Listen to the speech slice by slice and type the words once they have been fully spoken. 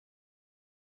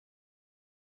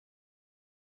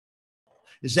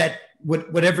is that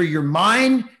whatever your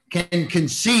mind can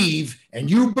conceive and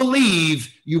you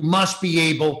believe, you must be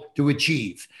able to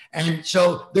achieve. And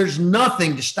so there's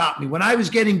nothing to stop me. When I was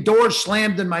getting doors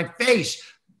slammed in my face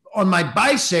on my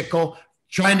bicycle,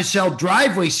 trying to sell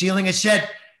driveway sealing, I said,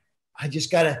 I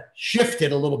just got to shift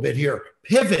it a little bit here,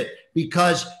 pivot,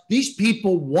 because these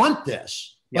people want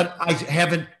this, but I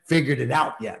haven't figured it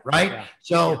out yet, right? Yeah.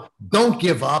 So don't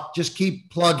give up, just keep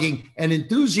plugging, and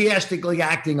enthusiastically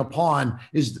acting upon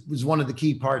is one of the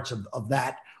key parts of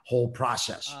that whole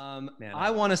process. Man, I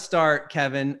want to start,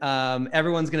 Kevin.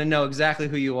 Everyone's going to know exactly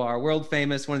who you are. World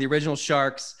famous, one of the original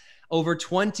sharks, over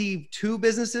 22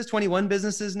 businesses, 21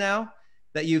 businesses now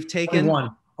that you've taken.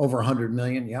 21, over 100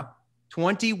 million. Yep.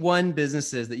 21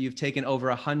 businesses that you've taken over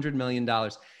 $100 million.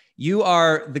 You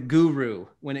are the guru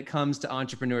when it comes to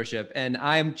entrepreneurship, and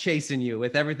I'm chasing you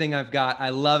with everything I've got. I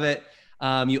love it.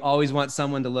 You always want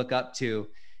someone to look up to.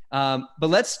 But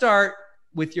let's start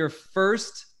with your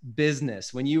first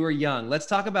business when you were young. Let's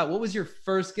talk about what was your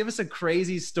first, give us a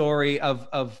crazy story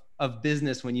of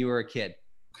business when you were a kid.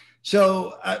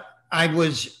 So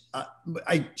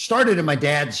I started in my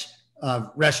dad's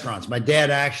restaurants. My dad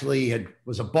actually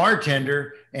was a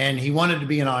bartender, and he wanted to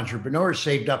be an entrepreneur,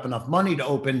 saved up enough money to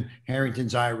open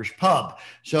Harrington's Irish Pub.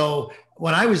 So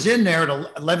when I was in there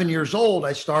at 11 years old,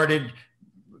 I started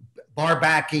bar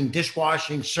backing,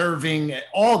 dishwashing, serving,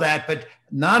 all that. But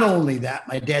not only that,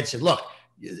 my dad said, look,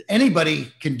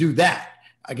 anybody can do that.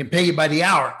 I can pay you by the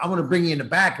hour. I want to bring you in the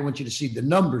back. I want you to see the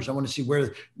numbers. I want to see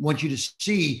want you to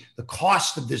see the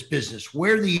cost of this business,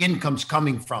 where the income's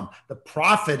coming from, the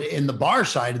profit in the bar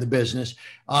side of the business,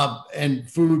 and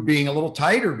food being a little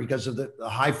tighter because of the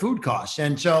high food costs.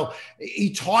 And so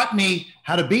he taught me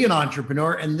how to be an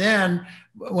entrepreneur. And then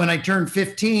when I turned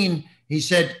 15, he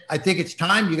said, I think it's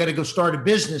time. You got to go start a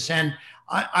business. And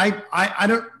I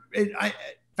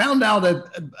found out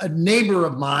a neighbor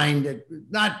of mine,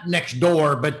 not next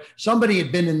door, but somebody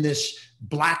had been in this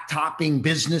black topping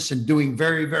business and doing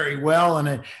very, very well.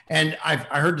 And I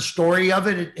heard the story of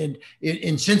it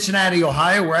in Cincinnati,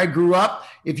 Ohio, where I grew up.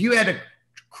 If you had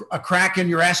a crack in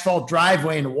your asphalt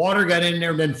driveway and the water got in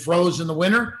there and then froze in the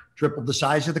winter, tripled the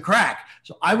size of the crack.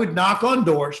 So I would knock on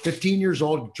doors, 15 years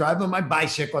old, drive on my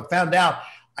bicycle. I found out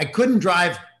I couldn't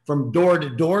drive from door to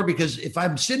door because if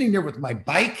I'm sitting there with my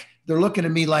bike, they're looking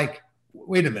at me like,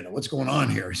 wait a minute, what's going on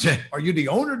here? Are you the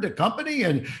owner of the company?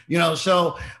 And,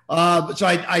 so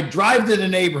I drive to the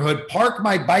neighborhood, park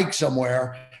my bike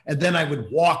somewhere, and then I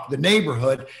would walk the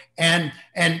neighborhood. And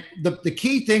the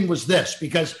key thing was this,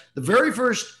 because the very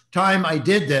first time I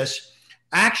did this,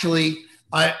 actually,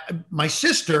 my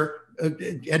sister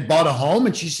had bought a home,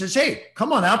 and she says, hey,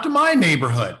 come on out to my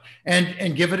neighborhood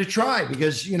and give it a try,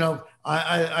 because,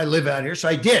 I live out here. So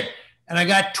I did. And I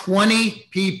got 20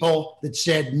 people that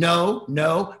said,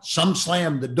 no. Some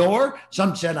slammed the door.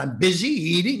 Some said, I'm busy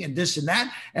eating and this and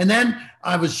that. And then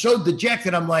I was so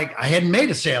dejected. I'm like, I hadn't made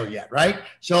a sale yet, right?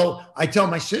 So I tell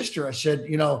my sister, I said,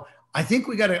 I think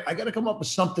I got to come up with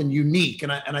something unique.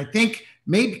 And I think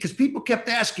maybe because people kept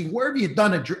asking, where have you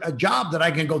done a job that I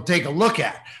can go take a look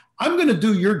at? I'm going to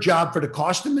do your job for the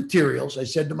cost of materials. I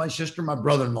said to my sister, my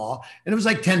brother-in-law, and it was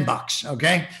like $10.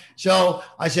 Okay. So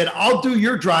I said, I'll do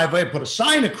your driveway. I put a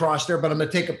sign across there, but I'm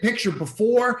going to take a picture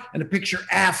before and a picture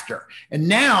after. And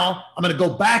now I'm going to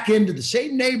go back into the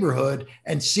same neighborhood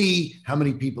and see how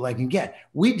many people I can get.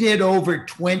 We did over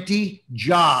 20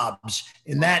 jobs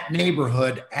in that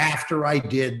neighborhood after I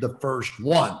did the first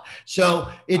one. So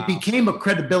it became a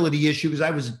credibility issue because I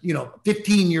was,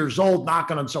 15 years old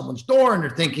knocking on someone's door and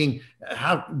they're thinking,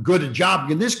 how good a job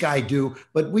can this guy do?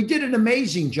 But we did an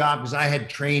amazing job because I had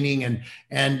training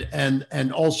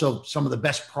and also some of the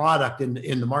best product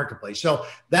in the marketplace. So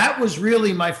that was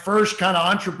really my first kind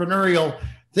of entrepreneurial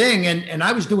thing. And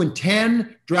I was doing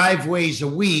 10 driveways a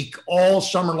week all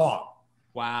summer long.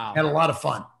 Wow. Had a lot of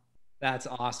fun. That's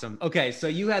awesome. Okay. So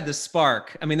you had the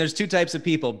spark. I mean, there's two types of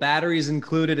people, batteries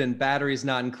included and batteries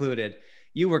not included.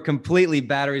 You were completely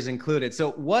batteries included.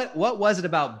 So what was it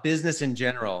about business in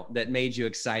general that made you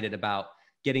excited about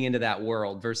getting into that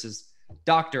world versus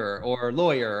doctor or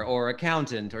lawyer or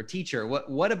accountant or teacher?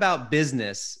 What about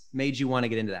business made you want to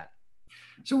get into that?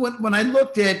 So when I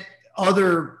looked at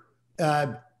other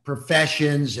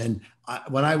professions, and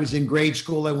when I was in grade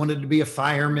school, I wanted to be a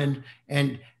fireman,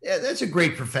 and that's a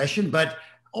great profession, but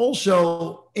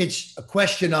also it's a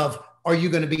question of, are you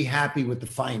going to be happy with the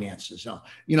finances?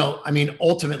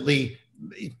 Ultimately,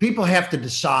 people have to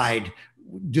decide,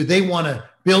 do they want to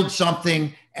build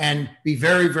something and be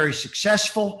very, very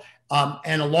successful?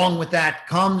 And along with that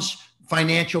comes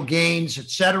financial gains,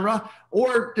 et cetera.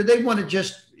 Or do they want to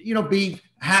just,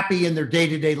 happy in their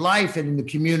day-to-day life and in the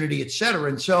community, et cetera.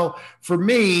 And so for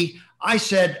me, I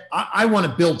said, I want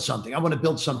to build something. I want to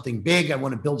build something big. I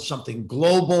want to build something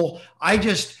global. I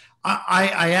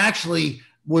actually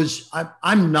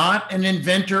I'm not an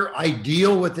inventor. I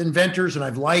deal with inventors and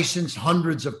I've licensed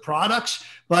hundreds of products,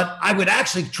 but I would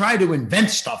actually try to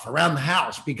invent stuff around the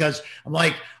house because I'm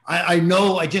like, I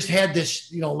know I just had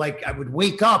this, like I would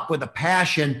wake up with a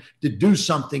passion to do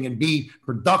something and be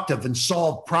productive and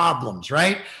solve problems,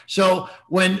 right? So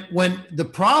when the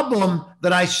problem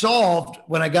that I solved,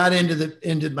 when I got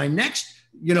into my next,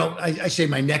 I say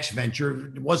my next venture,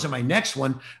 it wasn't my next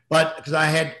one, but because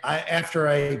after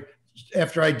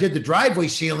I did the driveway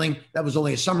sealing, that was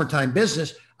only a summertime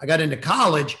business. I got into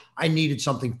college. I needed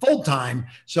something full-time.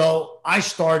 So I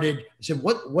said,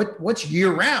 what's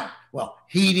year round? Well,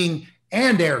 heating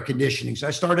and air conditioning. So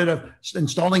I started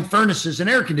installing furnaces and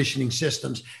air conditioning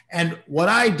systems. And what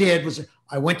I did was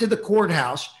I went to the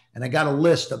courthouse and I got a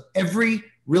list of every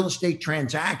real estate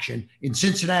transaction in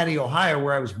Cincinnati, Ohio,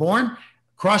 where I was born,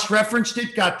 cross-referenced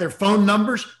it, got their phone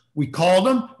numbers. We called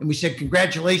them and we said,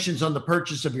 congratulations on the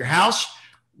purchase of your house.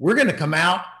 We're going to come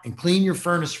out and clean your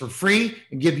furnace for free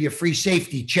and give you a free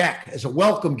safety check as a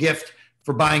welcome gift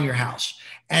for buying your house.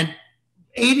 And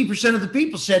 80% of the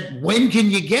people said, when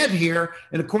can you get here?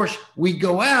 And of course, we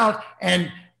go out and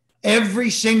every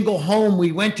single home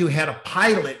we went to had a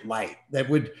pilot light that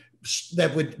would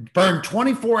burn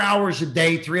 24 hours a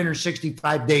day,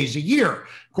 365 days a year.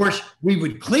 Of course, we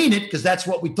would clean it because that's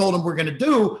what we told them we're going to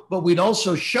do, but we'd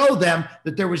also show them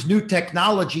that there was new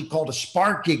technology called a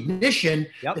spark ignition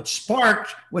that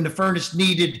sparked when the furnace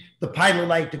needed the pilot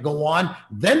light to go on.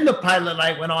 Then the pilot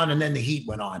light went on and then the heat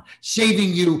went on, saving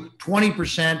you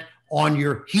 20% on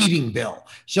your heating bill.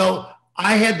 So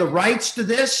I had the rights to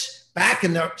this back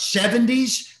in the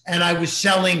 70s, and I was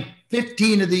selling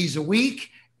 15 of these a week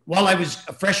while I was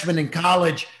a freshman in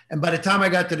college. And by the time I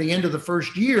got to the end of the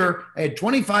first year, I had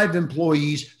 25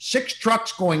 employees, 6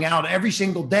 trucks going out every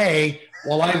single day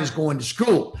while I was going to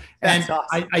school. And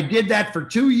awesome. I did that for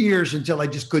 2 years until I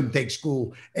just couldn't take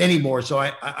school anymore. So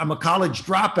I'm a college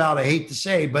dropout, I hate to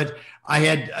say, but I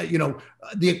had,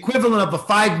 the equivalent of a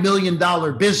 $5 million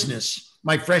business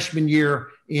my freshman year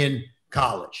in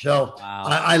college. So wow.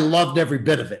 I loved every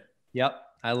bit of it. Yep.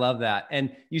 I love that.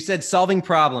 And you said solving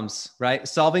problems, right?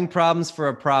 Solving problems for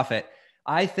a profit.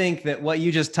 I think that what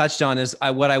you just touched on is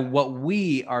what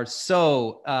we are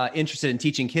so interested in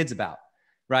teaching kids about,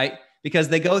 right? Because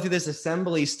they go through this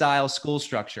assembly style school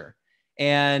structure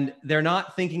and they're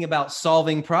not thinking about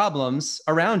solving problems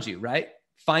around you, right?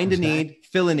 Find a need,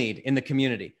 fill a need in the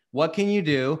community. What can you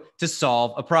do to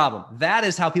solve a problem? That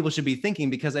is how people should be thinking,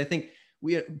 because I think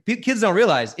kids don't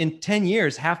realize in 10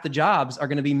 years, half the jobs are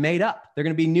going to be made up. They're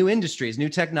going to be new industries, new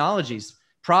technologies,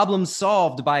 problems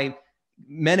solved by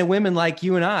men and women like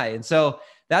you and I. And so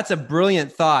that's a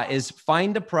brilliant thought, is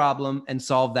find a problem and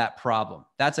solve that problem.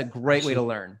 That's a great way to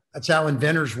learn. That's how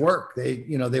inventors work. They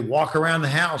walk around the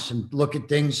house and look at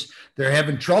things they're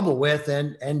having trouble with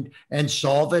and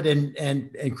solve it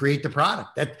and create the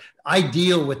product. That I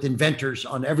deal with inventors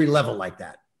on every level like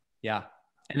that. Yeah.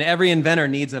 And every inventor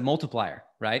needs a multiplier,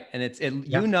 right? And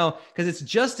because it's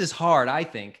just as hard, I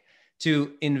think,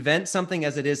 to invent something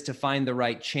as it is to find the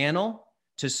right channel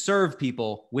to serve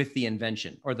people with the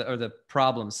invention or the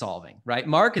problem solving, right?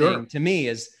 Marketing to me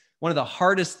is one of the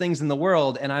hardest things in the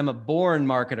world. And I'm a born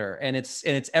marketer, and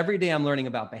it's every day I'm learning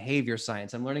about behavior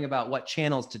science. I'm learning about what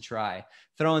channels to try,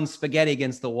 throwing spaghetti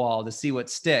against the wall to see what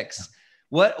sticks.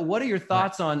 What are your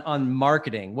thoughts on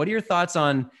marketing? What are your thoughts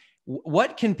on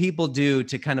what can people do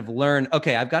to kind of learn,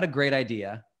 okay, I've got a great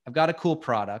idea. I've got a cool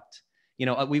product.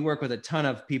 We work with a ton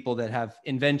of people that have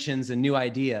inventions and new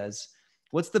ideas.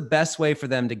 What's the best way for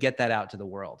them to get that out to the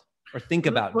world, or think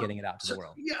about getting it out to the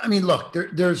world? Yeah. I mean, look,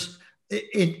 there's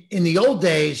in the old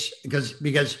days,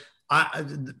 because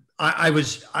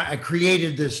I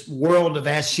created this world of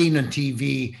as seen on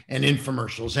TV and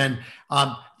infomercials, and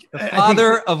the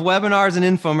father of webinars and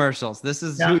infomercials. This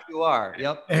is who you are.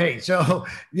 Yep. Hey, so,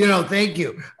 thank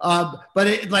you. But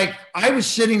I was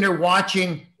sitting there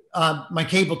watching my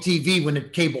cable TV when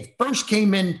cable first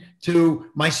came into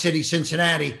my city,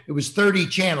 Cincinnati. It was 30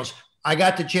 channels. I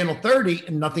got to channel 30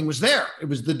 and nothing was there. It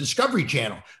was the Discovery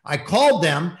Channel. I called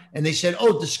them and they said,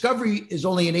 oh, Discovery is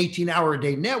only an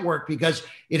 18-hour-a-day network because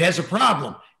it has a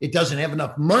problem. It doesn't have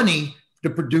enough money to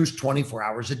produce 24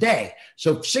 hours a day.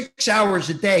 So 6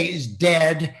 hours a day is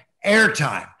dead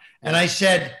airtime. And I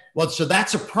said, well, so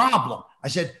that's a problem. I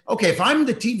said, okay, if I'm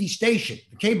the TV station,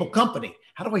 the cable company,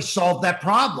 how do I solve that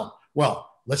problem? Well,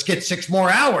 let's get 6 more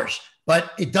hours.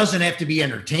 but it doesn't have to be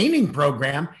entertaining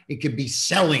program. It could be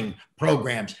selling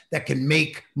programs that can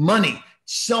make money,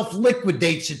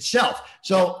 self-liquidates itself.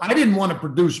 So I didn't want to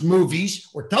produce movies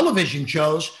or television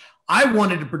shows. I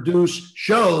wanted to produce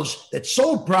shows that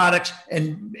sold products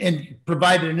and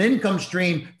provided an income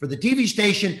stream for the TV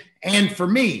station and for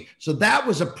me. So that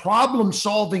was a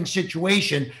problem-solving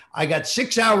situation. I got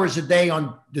 6 hours a day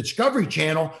on Discovery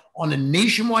Channel on a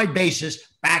nationwide basis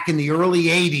back in the early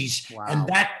 80s. Wow. And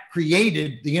that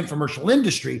created the infomercial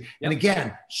industry. Yep. And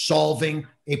again, solving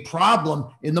a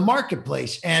problem in the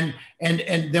marketplace. And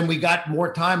then we got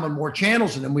more time on more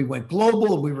channels, and then we went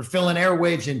global, and we were filling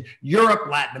airwaves in Europe,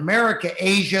 Latin America,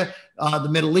 Asia, the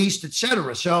Middle East, et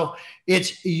cetera. So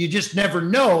you just never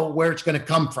know where it's going to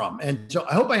come from. And so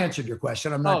I hope I answered your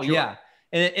question. I'm not sure. Yeah.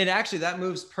 And actually that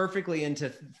moves perfectly into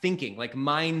thinking, like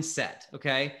mindset.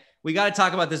 Okay. We got to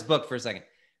talk about this book for a second.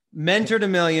 Mentor to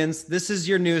Millions. This is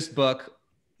your newest book.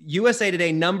 USA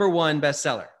Today #1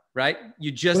 bestseller, right?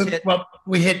 You just hit. Well,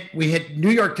 we hit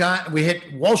New York Times. We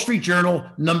hit Wall Street Journal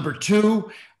 #2.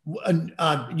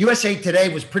 USA Today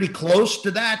was pretty close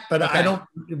to that, but okay.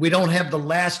 We don't have the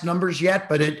last numbers yet,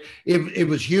 but it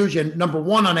was huge, and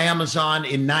 #1 on Amazon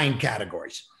in 9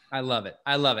 categories. I love it.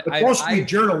 I love it. The Wall Street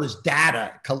Journal is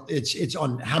data. It's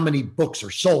on how many books are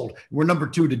sold. We're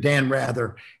 #2 to Dan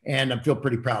Rather, and I feel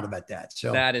pretty proud about that.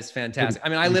 So that is fantastic. I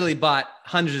mean, I literally bought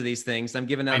hundreds of these things. I'm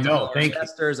giving out to all our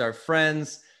investors, our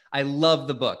friends. I love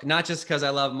the book, not just because I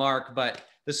love Mark, but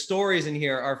the stories in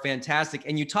here are fantastic.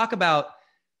 And you talk about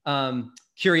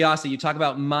curiosity. You talk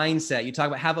about mindset. You talk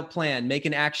about have a plan, make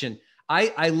an action.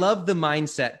 I love the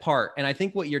mindset part. And I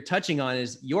think what you're touching on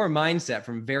is your mindset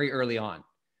from very early on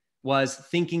was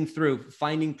thinking through,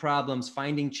 finding problems,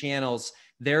 finding channels.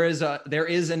 There is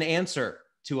an answer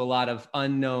to a lot of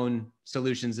unknown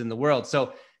solutions in the world.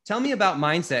 So tell me about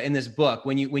mindset in this book.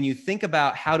 When you think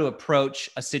about how to approach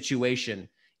a situation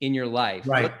in your life,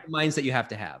 right, what's the mindset you have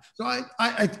to have? So I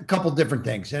a couple different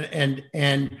things,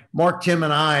 and Mark, Tim,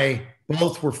 and I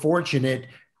both were fortunate.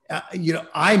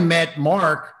 I met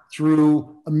Mark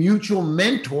through a mutual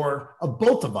mentor of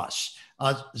both of us.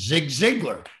 Zig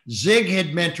Ziglar. Zig had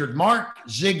mentored Mark.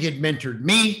 Zig had mentored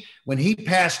me when he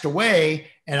passed away.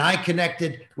 And I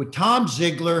connected with Tom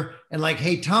Ziglar and like,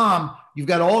 hey, Tom, you've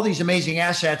got all these amazing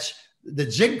assets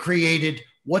that Zig created.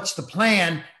 What's the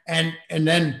plan? And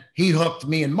then he hooked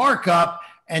me and Mark up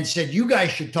and said, you guys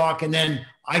should talk. And then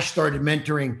I started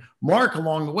mentoring Mark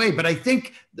along the way. But I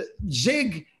think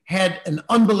Zig had an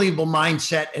unbelievable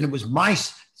mindset, and it was my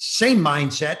same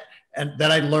mindset and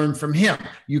that I learned from him.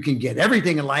 You can get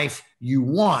everything in life you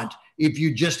want if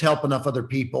you just help enough other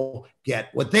people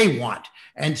get what they want.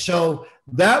 And so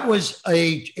that was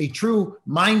a true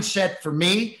mindset for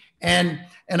me. And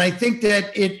I think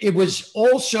that it was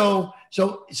also,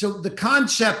 so the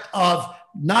concept of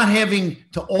not having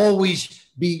to always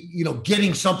be,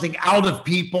 getting something out of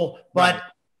people, but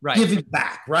giving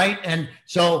back, right? And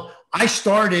so I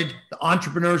started the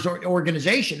Entrepreneurs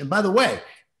Organization. And by the way,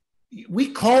 we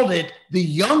called it the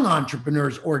Young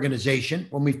Entrepreneurs Organization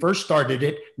when we first started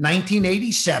it,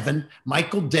 1987.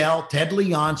 Michael Dell, Ted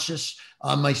Leonsis,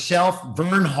 myself,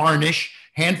 Vern Harnish,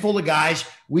 handful of guys.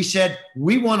 We said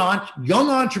we want young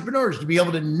entrepreneurs to be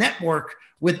able to network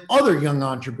with other young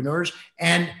entrepreneurs.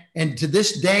 And to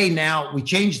this day now, we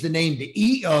changed the name to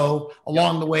EO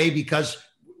along the way because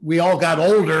we all got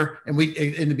older, and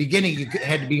in the beginning you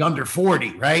had to be under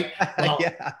 40, right? Well,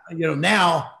 yeah.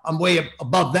 Now I'm way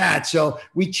above that. So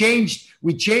we changed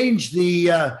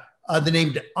the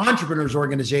name to Entrepreneurs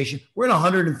Organization. We're in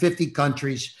 150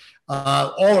 countries,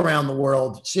 all around the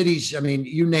world, cities. I mean,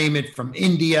 you name it, from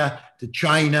India to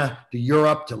China to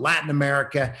Europe to Latin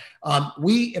America.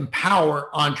 We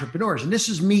empower entrepreneurs, and this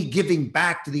is me giving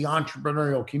back to the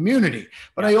entrepreneurial community.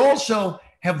 But I also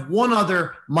have one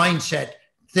other mindset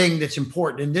thing that's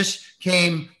important. And this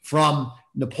came from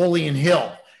Napoleon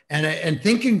Hill, and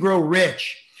Think and Grow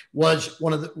Rich was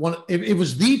it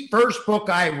was the first book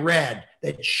I read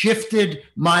that shifted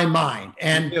my mind.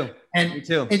 And Me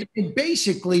too. And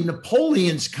basically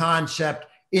Napoleon's concept,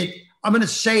 I'm going to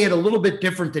say it a little bit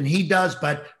different than he does,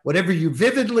 but whatever you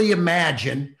vividly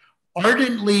imagine,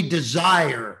 ardently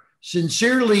desire,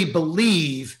 sincerely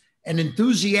believe, and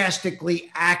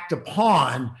enthusiastically act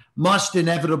upon must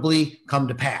inevitably come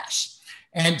to pass.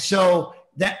 And so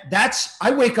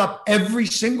I wake up every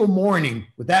single morning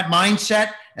with that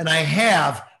mindset, and I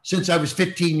have since I was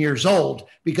 15 years old,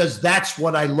 because that's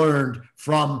what I learned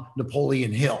from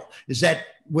Napoleon Hill, is that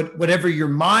whatever your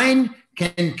mind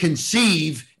can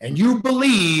conceive and you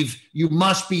believe, you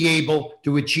must be able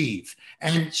to achieve.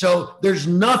 And so there's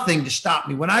nothing to stop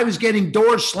me. When I was getting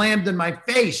doors slammed in my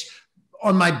face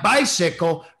on my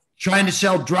bicycle trying to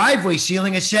sell driveway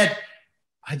sealing. I said,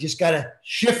 I just got to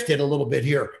shift it a little bit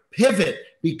here, pivot,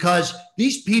 because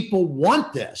these people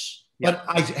want this, but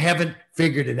I haven't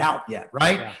figured it out yet.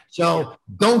 Right. Yeah. So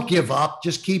don't give up,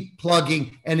 just keep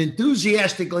plugging, and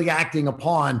enthusiastically acting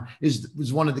upon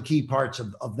is one of the key parts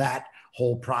of that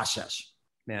whole process.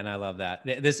 Man, I love that.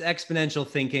 This exponential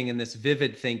thinking and this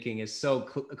vivid thinking is so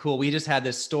cool. We just had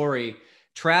this story.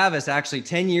 Travis, actually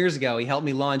 10 years ago, he helped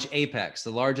me launch Apex,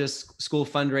 the largest school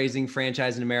fundraising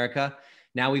franchise in America.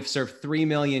 Now we've served 3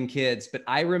 million kids, but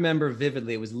I remember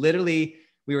vividly, it was literally,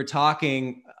 we were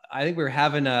talking, I think we were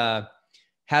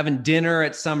having dinner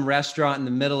at some restaurant in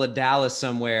the middle of Dallas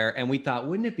somewhere. And we thought,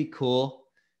 wouldn't it be cool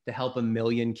to help 1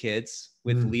 million kids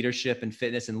with leadership and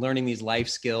fitness and learning these life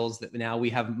skills that now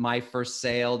we have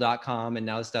myfirstsale.com and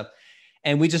now this stuff.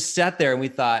 And we just sat there and we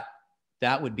thought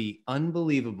that would be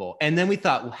unbelievable. And then we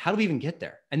thought, well, how do we even get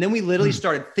there? And then we literally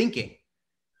started thinking,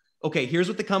 okay, here's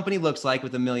what the company looks like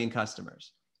with 1 million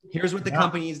customers. Here's what the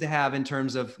company needs to have in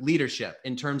terms of leadership,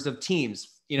 in terms of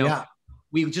teams.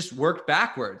 We just worked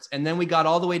backwards. And then we got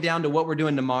all the way down to what we're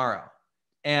doing tomorrow.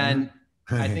 And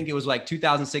I think it was like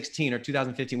 2016 or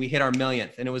 2015, we hit our 1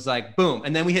 millionth, and it was like, boom.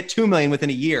 And then we hit 2 million within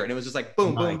a year. And it was just like,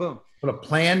 boom, boom, boom. Put a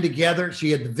plan together. So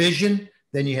you had the vision,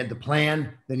 then you had the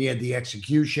plan, then you had the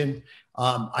execution.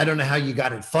 I don't know how you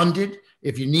got it funded,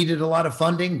 if you needed a lot of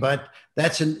funding, but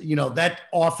that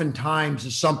oftentimes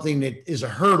is something that is a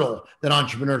hurdle that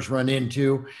entrepreneurs run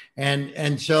into.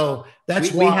 And so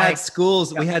that's why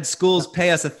we had schools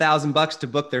pay us $1,000 to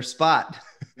book their spot.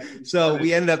 So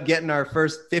we ended up getting our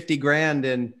first 50 grand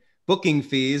in booking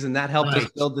fees, and that helped us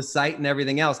build the site and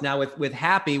everything else. Now with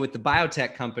Hapbee, with the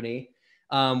biotech company,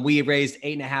 we raised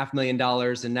 $8.5 million,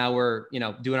 and now we're,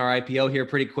 doing our IPO here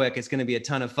pretty quick. It's going to be a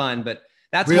ton of fun, but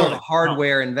that's more of a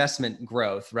hardware investment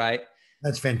growth, right?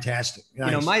 That's fantastic.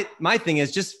 Nice. My thing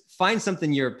is just find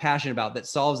something you're passionate about that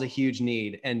solves a huge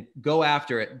need and go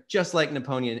after it, just like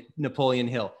Napoleon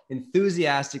Hill,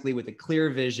 enthusiastically with a clear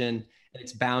vision, and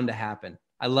it's bound to happen.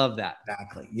 I love that.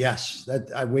 Exactly. Yes.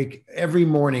 That I wake every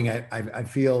morning. I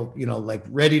feel, like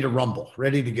ready to rumble,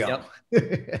 ready to go.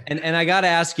 Yep. And I got to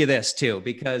ask you this too,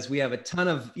 because we have a ton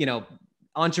of,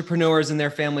 entrepreneurs and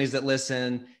their families that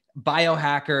listen,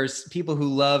 biohackers, people who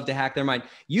love to hack their mind.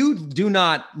 You do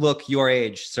not look your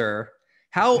age, sir.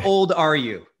 How old are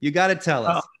you? You got to tell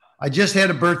us. I just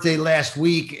had a birthday last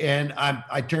week, and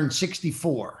I turned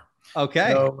 64.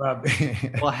 Okay. So,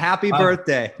 well, happy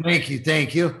birthday.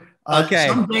 Thank you. Okay.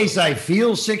 Some days I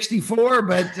feel 64,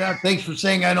 but thanks for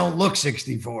saying I don't look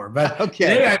 64. But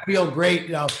today I feel great.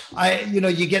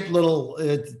 You get little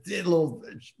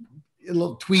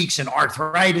tweaks and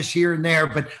arthritis here and there,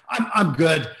 but I'm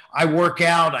good. I work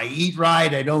out. I eat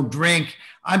right. I don't drink.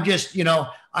 I'm just,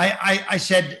 I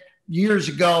said years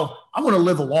ago, I want to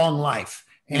live a long life.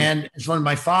 And it's when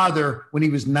my father, when he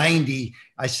was 90,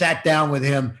 I sat down with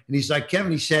him, and he's like,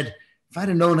 Kevin, he said, if I'd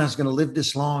have known I was going to live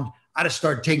this long, I'd have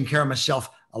started taking care of myself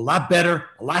a lot better,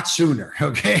 a lot sooner.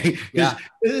 Okay. Because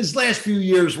his last few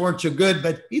years weren't so good,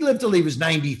 but he lived till he was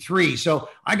 93. So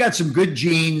I got some good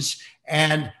genes,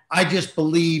 and I just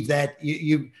believe that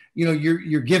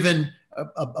you're given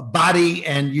a body,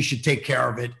 and you should take care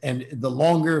of it. And the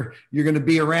longer you're going to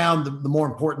be around, the more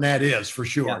important that is, for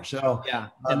sure. Yeah. So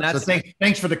and that's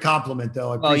thanks for the compliment,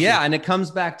 though. And it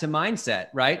comes back to mindset,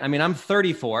 right? I mean, I'm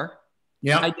 34.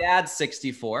 Yeah. My dad's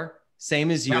 64,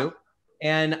 same as you. Yeah.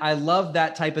 And I love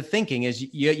that type of thinking is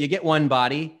you get one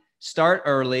body, start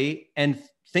early, and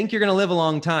think you're going to live a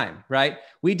long time, right?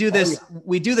 We do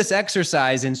this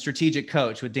exercise in Strategic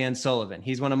Coach with Dan Sullivan.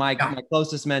 He's one of my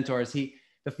closest mentors. The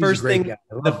first thing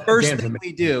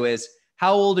we do is,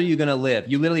 how old are you going to live?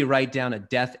 You literally write down a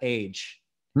death age.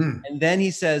 And then he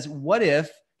says, what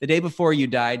if the day before you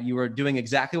died, you were doing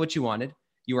exactly what you wanted.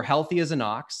 You were healthy as an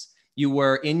ox. You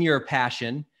were in your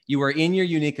passion. You were in your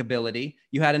unique ability.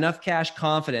 You had enough cash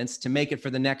confidence to make it for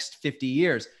the next 50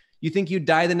 years. You think you'd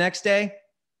die the next day?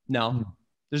 No,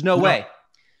 there's no way.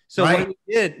 So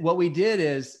what we did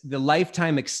is the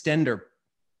lifetime extender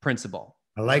principle.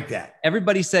 I like that.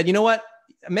 Everybody said, you know what?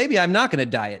 Maybe I'm not going to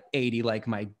die at 80 like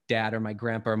my dad or my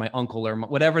grandpa or my uncle or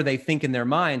whatever they think in their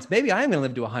minds. Maybe I am going to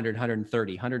live to 100,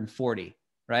 130, 140,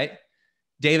 right?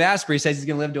 Dave Asprey says he's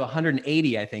going to live to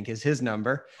 180, I think is his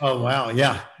number. Oh, wow.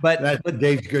 Yeah. But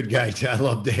Dave's a good guy. I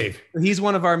love Dave. He's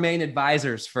one of our main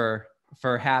advisors for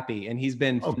Hapbee, and he's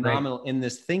been phenomenal in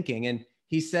this thinking. And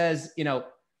he says,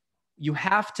 you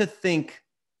have to think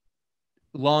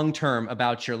long-term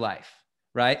about your life,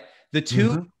 right? The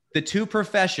two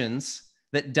professions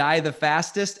that die the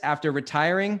fastest after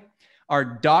retiring are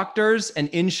doctors and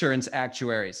insurance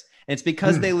actuaries. And it's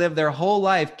because they live their whole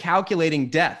life calculating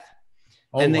death.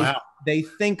 Oh, and wow. they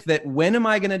think that when am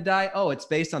I going to die? Oh, it's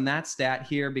based on that stat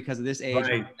here because of this age,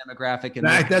 Right. demographic. And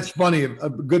that's funny. A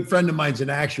good friend of mine's an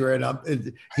actuary,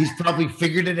 and he's probably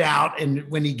figured it out. And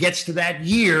when he gets to that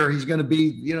year, he's going to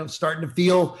be, starting to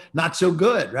feel not so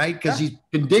good, right? Because he's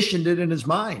conditioned it in his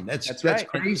mind. That's right.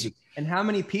 Crazy. And how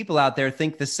many people out there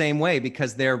think the same way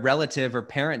because their relative or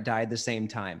parent died the same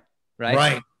time, right?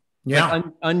 Right. Yeah. Like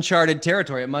uncharted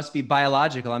territory. It must be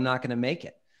biological. I'm not going to make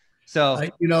it. So,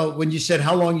 when you said,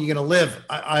 how long are you going to live?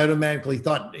 I automatically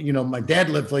thought, my dad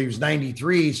lived till he was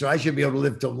 93. So I should be able to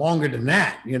live till longer than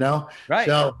that, Right.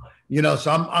 So,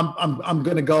 so I'm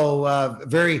going to go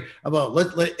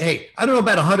hey, I don't know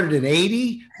about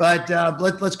 180, but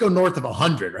let's go north of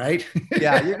 100, right?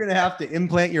 Yeah. You're going to have to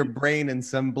implant your brain in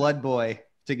some blood boy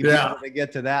to be able to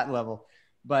get to that level.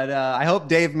 But I hope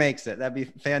Dave makes it. That'd be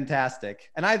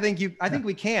fantastic. And I think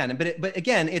we can, but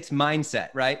again, it's mindset,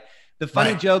 right? The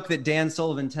funny joke that Dan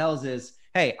Sullivan tells is,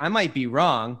 hey, I might be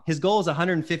wrong. His goal is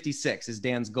 156 is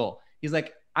Dan's goal. He's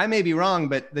like, I may be wrong,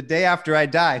 but the day after I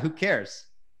die, who cares?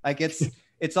 Like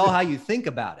it's all how you think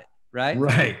about it. Right.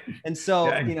 Right. And so,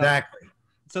 exactly.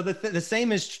 So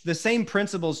the same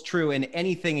principle is true in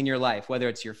anything in your life, whether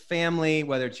it's your family,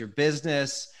 whether it's your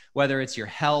business, whether it's your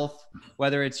health,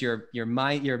 whether it's your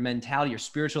mind, your mentality, your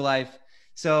spiritual life.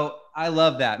 So I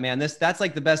love that, man. That's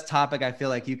like the best topic I feel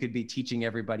like you could be teaching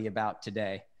everybody about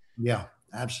today. Yeah,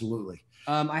 absolutely.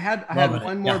 I had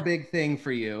one more big thing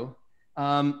for you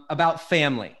about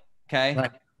family. Okay.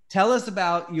 Right. Tell us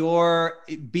about your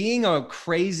being a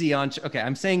crazy okay,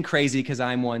 I'm saying crazy because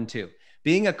I'm one too.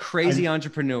 Being a crazy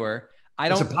entrepreneur.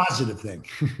 It's a positive thing.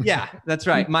 Yeah, that's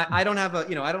right. I don't have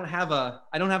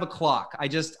a clock. I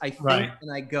think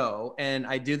and I go and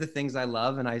I do the things I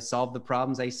love and I solve the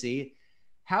problems I see.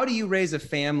 How do you raise a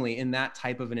family in that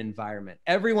type of an environment?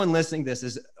 Everyone listening to this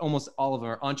is almost all of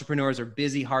our entrepreneurs are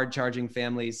busy, hard charging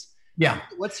families. Yeah.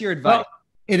 What's your advice? Well,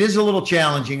 it is a little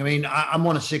challenging. I mean, I'm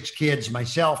one of 6 kids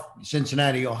myself,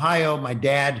 Cincinnati, Ohio. My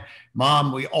dad,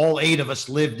 mom, we all 8 of us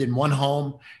lived in one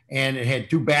home and it had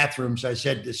 2 bathrooms. I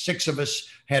said the 6 of us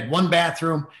had one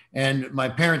bathroom and my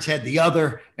parents had the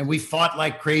other. And we fought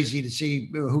like crazy to see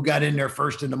who got in there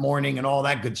first in the morning and all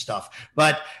that good stuff.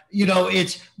 But,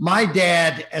 it's my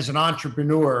dad as an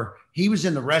entrepreneur, he was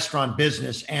in the restaurant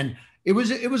business and it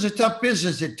was a tough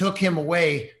business. It took him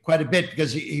away quite a bit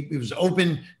because he was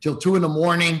open till 2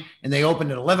 a.m. and they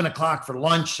opened at 11 o'clock for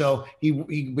lunch. So he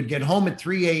would get home at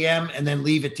 3 a.m. and then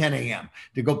leave at 10 a.m.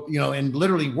 to go, and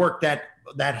literally work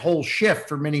that whole shift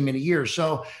for many, many years.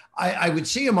 So I would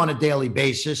see him on a daily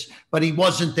basis, but he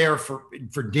wasn't there for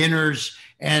dinners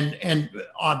and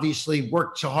obviously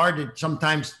worked so hard that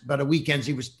sometimes, but on weekends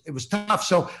it was tough.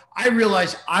 So I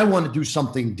realized I want to do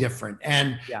something different.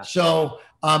 And so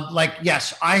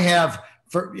yes, I have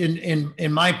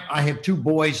I have 2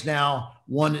 boys now.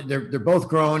 One, they're both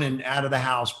grown and out of the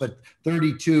house, but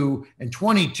 32 and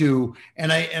 22.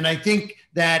 And I think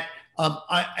that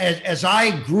as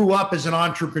I grew up as an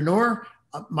entrepreneur,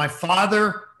 my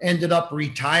father ended up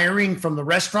retiring from the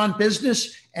restaurant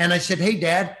business. And I said, hey,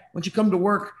 Dad, why don't you come to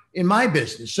work in my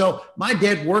business? So my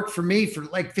dad worked for me for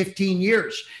like 15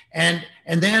 years. And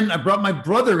then I brought my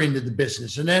brother into the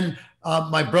business. And then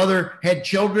my brother had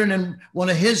children and one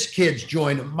of his kids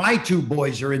joined him. My 2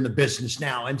 boys are in the business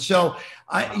now. And so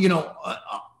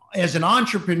as an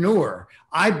entrepreneur,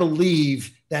 I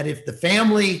believe that if the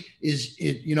family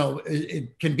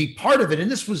it can be part of it. And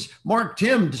this was Mark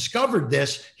Tim discovered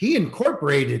this, he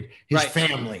incorporated his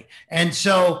family. And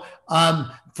so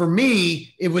for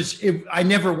me, I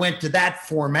never went to that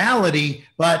formality,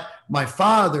 but my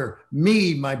father,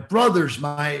 me, my brothers,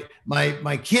 my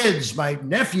kids, my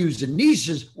nephews and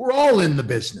nieces, we're all in the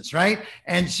business. Right.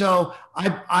 And so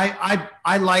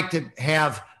I like to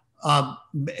have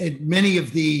many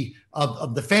of the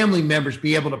family members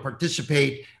be able to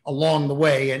participate along the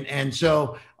way. And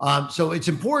so it's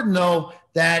important though,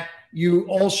 that you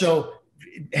also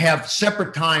have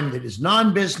separate time that is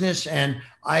non-business. And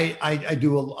I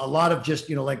do a lot of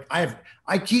just,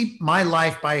 I keep my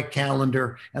life by a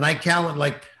calendar and I calendar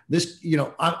like this,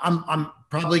 I'm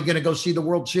probably going to go see the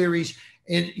World Series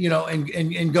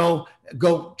and go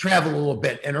travel a little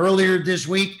bit. And earlier this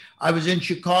week, I was in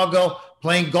Chicago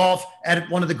playing golf at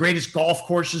one of the greatest golf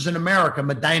courses in America,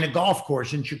 Medina Golf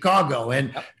Course in Chicago.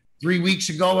 And 3 weeks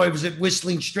ago, I was at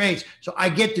Whistling Straits. So I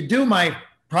get to do my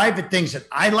private things that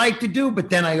I like to do,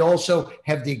 but then I also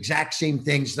have the exact same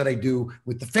things that I do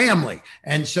with the family.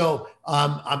 And so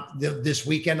this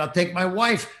weekend, I'll take my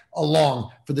wife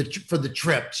along for the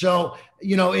trip. So,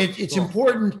 it's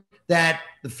important that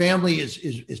the family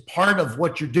is part of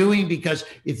what you're doing, because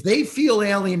if they feel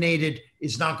alienated,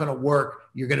 it's not going to work.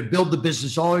 You're going to build the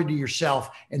business all to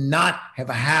yourself and not have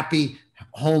a happy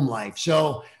home life.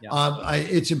 So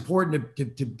it's important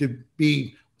to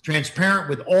be transparent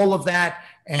with all of that,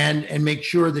 and make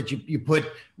sure that you put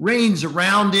reins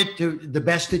around it to the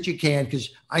best that you can. Because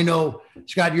I know,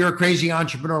 Scott, you're a crazy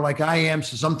entrepreneur like I am,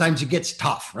 so sometimes it gets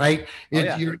tough, right?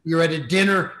 You're at a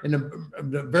dinner and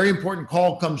a very important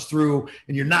call comes through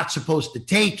and you're not supposed to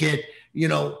take it.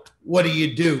 What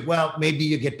do? Well, maybe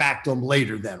you get back to them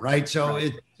later then, right? So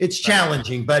it's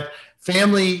challenging, but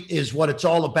family is what it's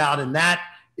all about. And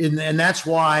that's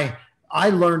why I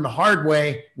learned the hard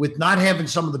way, with not having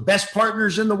some of the best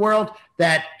partners in the world,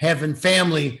 that having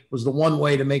family was the one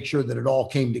way to make sure that it all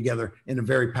came together in a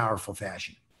very powerful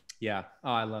fashion. Yeah.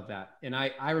 Oh, I love that. And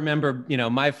I remember,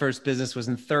 my first business was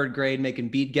in third grade, making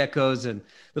bead geckos and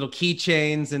little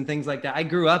keychains and things like that. I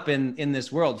grew up in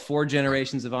this world, 4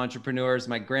 generations of entrepreneurs.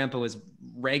 My grandpa was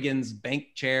Reagan's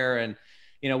bank chair. And,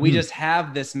 we just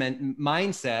have this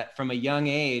mindset from a young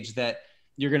age that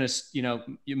you're going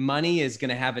to, your money is going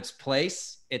to have its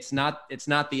place. It's not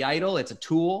the idol. It's a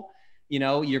tool.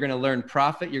 You're going to learn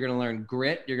profit. You're going to learn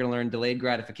grit. You're going to learn delayed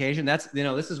gratification. That's,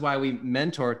 this is why we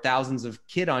mentor thousands of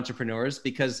kid entrepreneurs,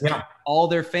 because all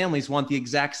their families want the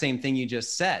exact same thing you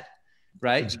just said.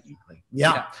 Right. Exactly.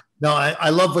 Yeah. No, I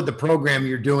love what the program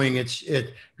you're doing. It's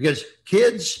because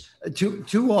kids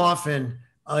too often,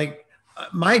 like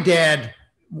my dad,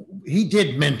 he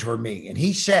did mentor me, and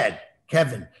he said,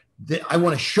 Kevin, I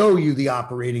want to show you the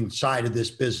operating side of this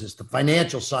business, the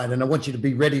financial side, and I want you to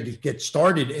be ready to get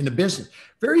started in a business.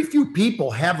 Very few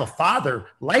people have a father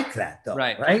like that, though,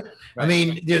 right? I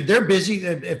mean, they're busy.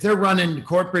 If they're running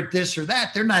corporate this or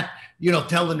that, they're not,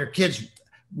 telling their kids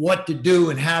what to do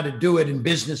and how to do it in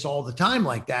business all the time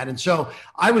like that. And so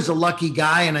I was a lucky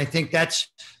guy, and I think that's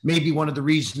maybe one of the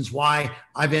reasons why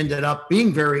I've ended up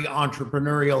being very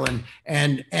entrepreneurial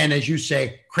and as you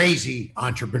say, crazy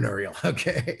entrepreneurial.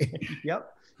 Okay.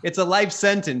 Yep. It's a life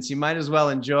sentence. You might as well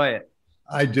enjoy it.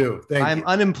 I do. Thank you. I'm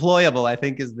unemployable, I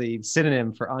think, is the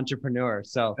synonym for entrepreneur.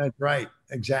 So that's right.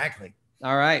 Exactly.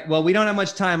 All right. Well, we don't have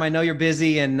much time. I know you're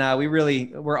busy, and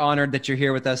we're honored that you're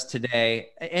here with us today.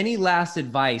 Any last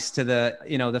advice to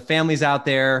the families out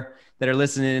there that are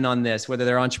listening in on this, whether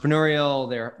they're entrepreneurial,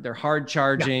 they're hard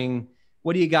charging? Yeah.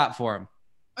 What do you got for them?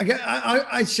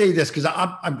 I say this because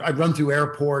I run through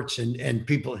airports and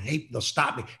people, they'll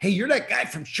stop me. Hey, you're that guy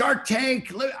from Shark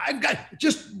Tank. I've got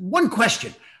just one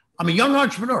question. I'm a young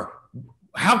entrepreneur.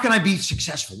 How can I be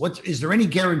successful? Is there any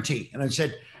guarantee? And I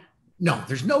said, no,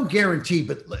 there's no guarantee,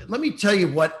 but let me tell you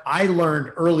what I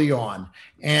learned early on.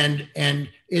 And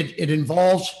it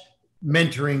involves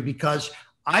mentoring, because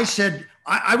I said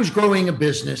I was growing a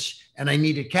business and I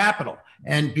needed capital.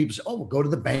 And people say, oh, well, go to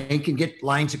the bank and get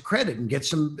lines of credit and get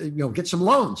some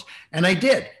loans. And I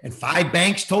did. And 5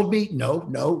 banks told me, no.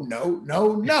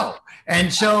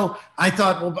 And so I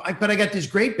thought, well, but I got this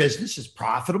great business. It's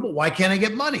profitable. Why can't I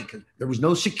get money? Because there was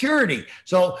no security.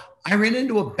 So I ran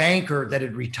into a banker that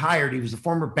had retired. He was the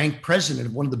former bank president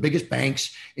of one of the biggest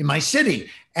banks in my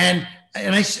city. And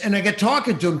I got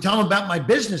talking to him, telling him about my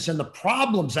business and the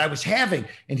problems I was having.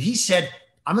 And he said,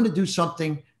 I'm going to do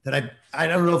something that I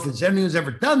don't know if anyone's ever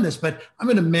done this, but I'm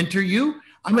going to mentor you.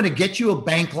 I'm going to get you a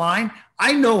bank line.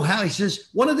 I know how. He says,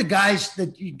 one of the guys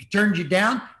that turned you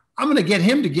down, I'm going to get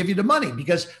him to give you the money,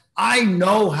 because I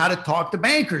know how to talk to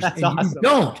bankers. That's and awesome. You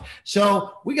don't.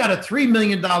 So we got a $3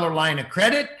 million line of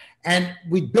credit, and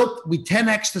we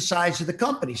 10x the size of the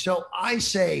company. So I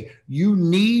say, you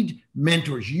need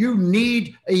mentors. You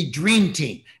need a dream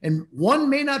team, and one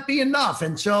may not be enough.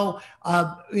 And so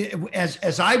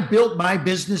as I built my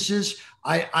businesses,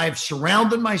 I've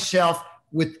surrounded myself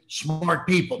with smart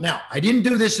people. Now, I didn't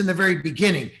do this in the very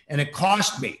beginning, and it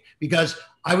cost me, because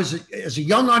as a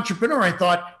young entrepreneur, I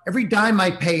thought every dime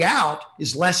I pay out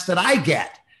is less than I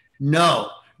get. No.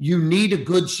 You need a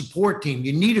good support team.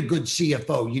 You need a good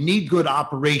CFO. You need good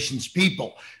operations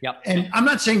people. Yep. And I'm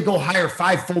not saying go hire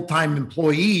 5 full-time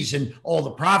employees and all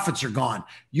the profits are gone.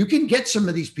 You can get some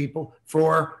of these people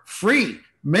for free.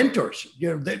 Mentors,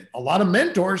 a lot of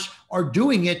mentors are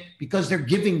doing it because they're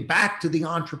giving back to the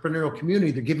entrepreneurial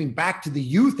community. They're giving back to the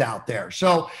youth out there.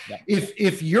 So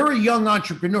if you're a young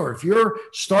entrepreneur, if you're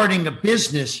starting a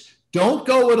business, don't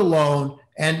go it alone.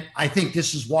 And I think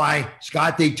this is why,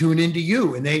 Scott, they tune into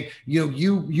you, and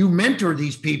you mentor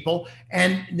these people.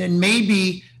 And then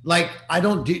maybe, like,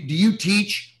 do you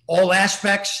teach all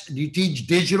aspects? Do you teach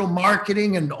digital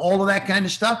marketing and all of that kind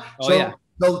of stuff?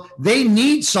 So they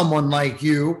need someone like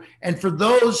you. And for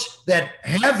those that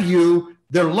have you,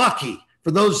 they're lucky.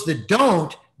 For those that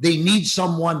don't, they need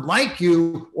someone like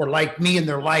you or like me in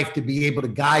their life to be able to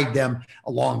guide them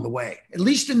along the way, at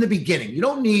least in the beginning. You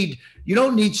don't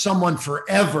need someone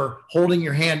forever holding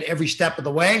your hand every step of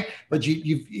the way, but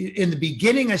you in the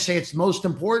beginning, I say it's most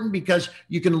important because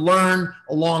you can learn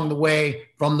along the way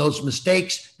from those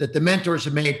mistakes that the mentors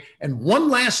have made. And one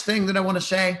last thing that I want to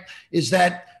say is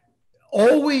that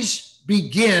always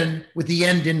begin with the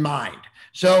end in mind.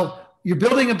 So you're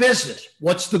building a business.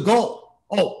 What's the goal?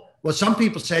 Oh, well, some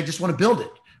people say, I just want to build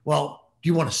it. Well, do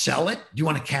you want to sell it? Do you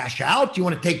want to cash out? Do you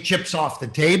want to take chips off the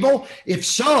table? If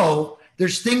so,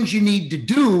 there's things you need to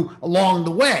do along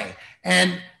the way.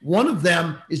 And one of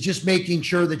them is just making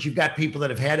sure that you've got people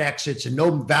that have had exits and know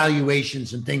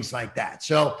valuations and things like that.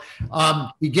 So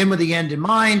begin with the end in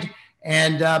mind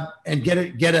and get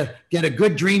a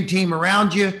good dream team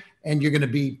around you. And you're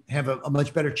going to have a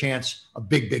much better chance of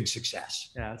big success.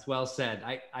 Yeah, that's well said.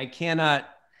 I can't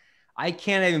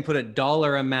even put a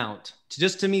dollar amount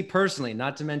to me personally,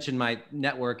 not to mention my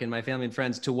network and my family and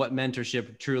friends, to what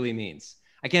mentorship truly means.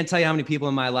 I can't tell you how many people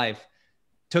in my life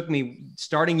took me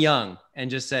starting young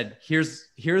and just said, here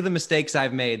are the mistakes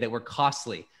I've made that were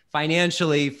costly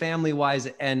financially, family wise,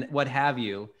 and what have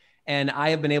you. And I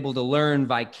have been able to learn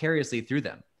vicariously through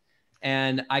them.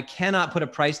 And I cannot put a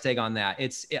price tag on that.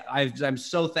 I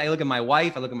look at my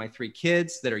wife, I look at my 3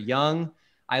 kids that are young.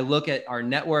 I look at our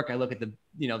network. I look at the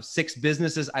 6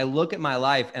 businesses. I look at my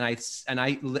life and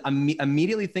I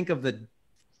immediately think of the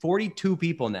 42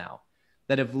 people now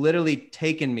that have literally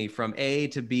taken me from A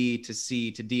to B to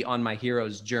C to D on my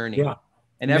hero's journey. Yeah.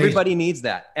 And amazing. Everybody needs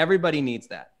that. Everybody needs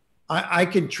that. I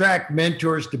can track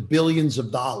mentors to billions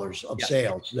of dollars of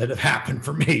sales that have happened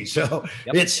for me. So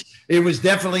it was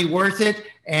definitely worth it.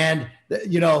 And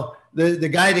the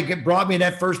guy that brought me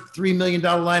that first $3 million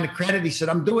line of credit, he said,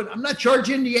 I'm not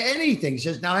charging you anything. He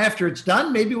says, now after it's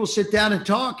done, maybe we'll sit down and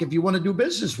talk if you want to do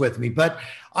business with me. But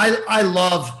I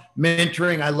love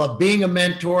mentoring. I love being a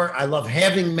mentor. I love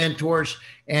having mentors.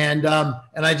 And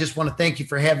I just want to thank you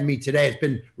for having me today. It's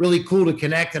been really cool to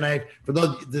connect. And for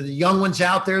the young ones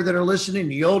out there that are listening,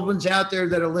 the old ones out there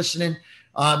that are listening,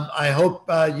 I hope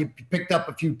you picked up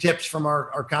a few tips from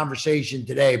our conversation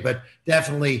today, but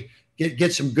definitely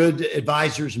get some good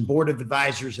advisors and board of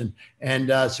advisors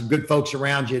and some good folks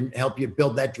around you and help you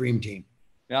build that dream team.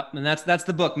 Yep. And that's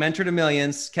the book, Mentor to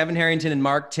Millions, Kevin Harrington and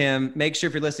Mark Tim. Make sure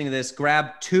if you're listening to this,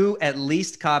 grab 2 at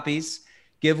least copies,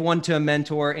 give one to a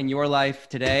mentor in your life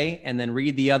today, and then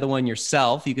read the other one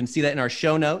yourself. You can see that in our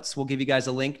show notes. We'll give you guys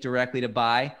a link directly to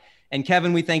buy. And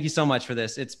Kevin, we thank you so much for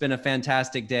this. It's been a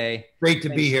fantastic day. Great to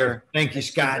be here. Thank you,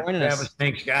 Scott. Travis,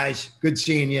 thanks, guys. Good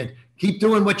seeing you. Keep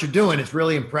doing what you're doing. It's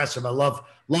really impressive. I love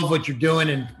what you're doing.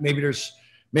 And maybe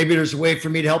there's a way for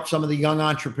me to help some of the young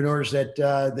entrepreneurs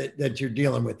that you're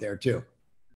dealing with there too.